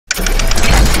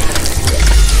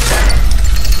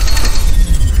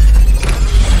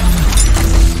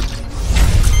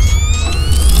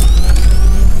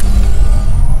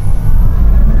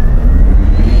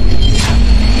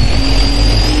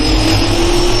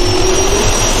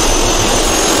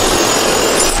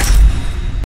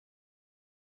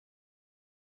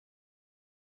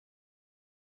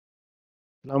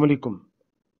Assalamu alaikum.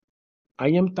 I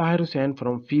am Tahir Hussain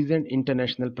from Fusion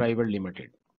International Private Limited.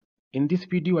 In this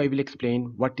video, I will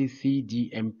explain what is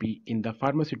CGMP in the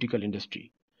pharmaceutical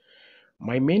industry.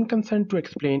 My main concern to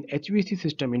explain HVAC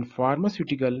system in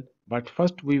pharmaceutical, but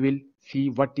first we will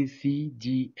see what is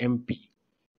CGMP.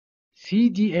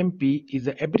 CGMP is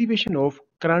the abbreviation of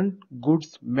Current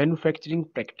Goods Manufacturing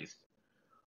Practice.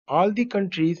 All the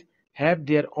countries have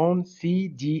their own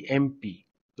CGMP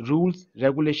rules,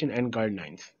 regulation and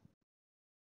guidelines.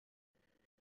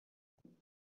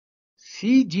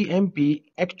 CGMP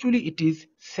actually it is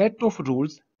set of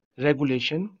rules,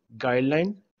 regulation,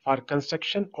 guidelines for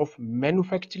construction of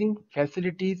manufacturing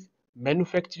facilities,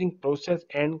 manufacturing process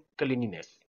and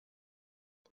cleanliness.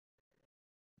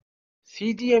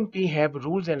 CGMP have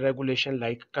rules and regulation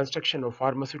like construction of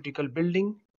pharmaceutical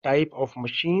building, type of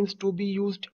machines to be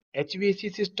used,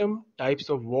 HVAC system, types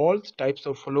of walls, types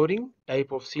of flooring,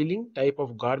 type of ceiling, type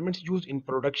of garments used in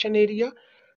production area,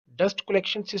 dust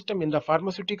collection system in the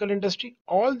pharmaceutical industry.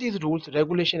 All these rules,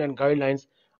 regulation and guidelines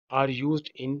are used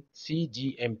in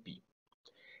CGMP.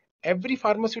 Every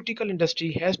pharmaceutical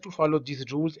industry has to follow these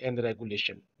rules and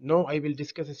regulation. Now I will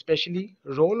discuss especially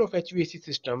role of HVAC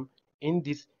system in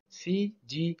this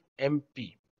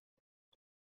CGMP.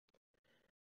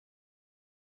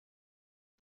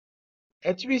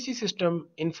 HVAC system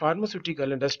in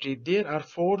pharmaceutical industry, there are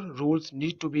 4 rules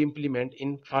need to be implemented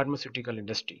in pharmaceutical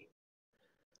industry.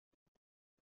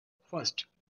 First,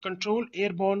 control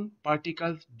airborne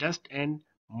particles, dust and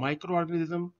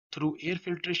microorganisms through air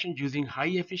filtration using high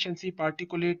efficiency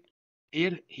particulate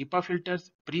air HEPA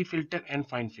filters, pre-filter and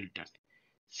fine filters.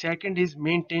 Second is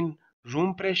maintain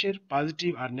room pressure,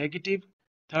 positive or negative.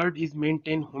 Third is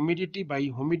maintain humidity by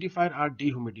humidifier or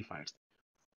dehumidifiers.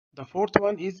 The fourth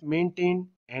one is maintain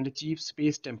and achieve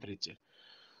space temperature.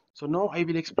 So now I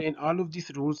will explain all of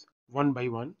these rules one by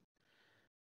one.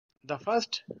 The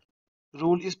first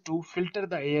rule is to filter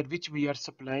the air which we are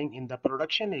supplying in the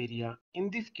production area. In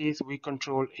this case, we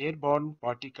control airborne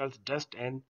particles, dust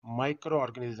and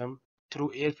microorganisms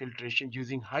through air filtration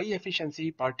using high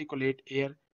efficiency particulate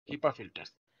air HEPA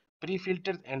filters,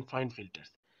 pre-filters and fine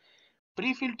filters.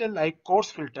 Pre-filter like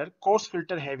coarse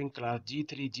filter having class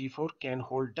G3, G4 can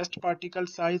hold dust particle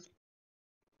size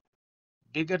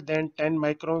bigger than 10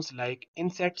 microns like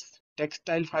insects,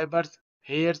 textile fibers,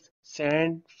 hairs,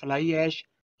 sand, fly ash,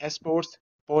 spores,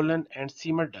 pollen and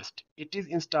semer dust. It is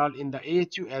installed in the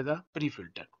AHU as a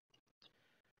pre-filter.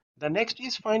 The next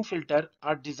is fine filter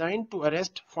are designed to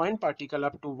arrest fine particle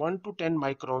up to 1 to 10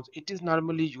 microns. It is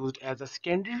normally used as a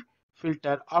secondary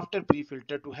filter after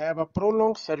pre-filter to have a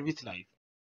prolonged service life.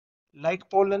 Like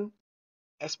pollen,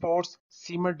 spores,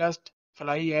 semer dust,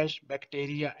 fly ash,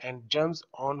 bacteria and germs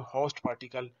on host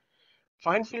particle.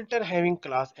 Fine filter having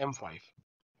class M5.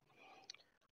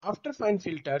 After fine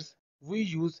filters, we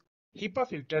use HEPA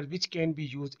filter which can be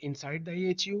used inside the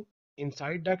AHU,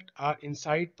 inside duct or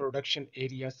inside production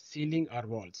areas, ceiling or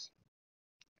walls.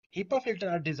 HEPA filters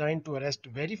are designed to arrest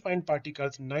very fine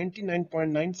particles,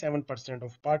 99.97%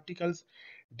 of particles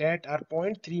that are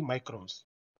 0.3 microns.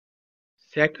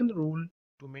 Second rule,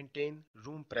 to maintain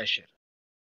room pressure.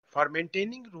 For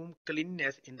maintaining room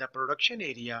cleanliness in the production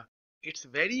area, it's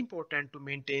very important to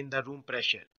maintain the room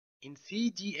pressure. In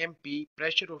CGMP,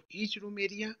 pressure of each room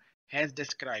area has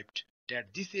described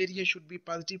that this area should be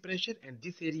positive pressure and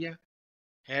this area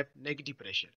have negative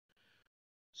pressure.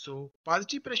 So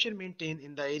positive pressure maintained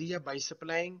in the area by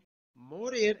supplying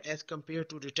more air as compared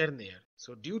to return air.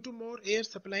 So due to more air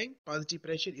supplying, positive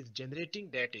pressure is generating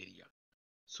that area.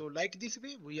 So like this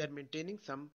way, we are maintaining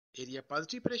some area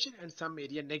positive pressure and some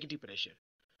area negative pressure.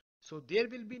 So there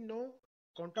will be no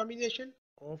contamination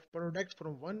of products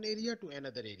from one area to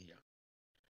another area.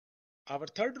 Our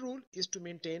third rule is to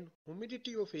maintain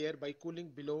humidity of air by cooling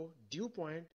below dew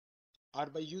point or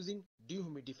by using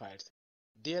dehumidifiers.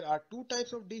 There are two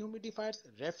types of dehumidifiers,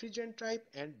 refrigerant type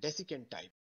and desiccant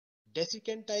type.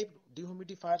 Desiccant type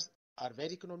dehumidifiers are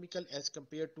very economical as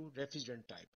compared to refrigerant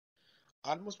type.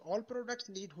 Almost all products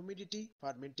need humidity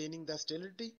for maintaining the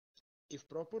sterility. If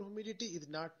proper humidity is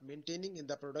not maintaining in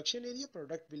the production area,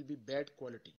 product will be bad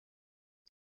quality.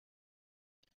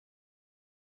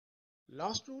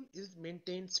 Last rule is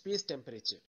maintain space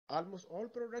temperature. Almost all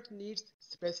products needs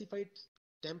specified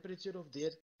temperature of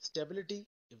their stability.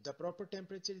 If the proper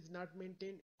temperature is not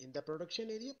maintained in the production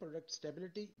area, product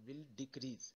stability will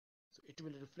decrease. So it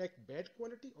will reflect bad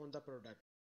quality on the product.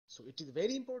 So it is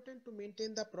very important to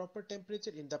maintain the proper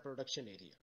temperature in the production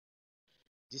area.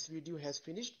 This video has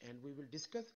finished and we will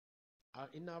discuss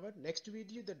in our next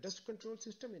video the dust control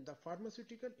system in the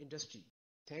pharmaceutical industry.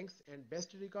 Thanks and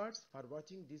best regards for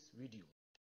watching this video.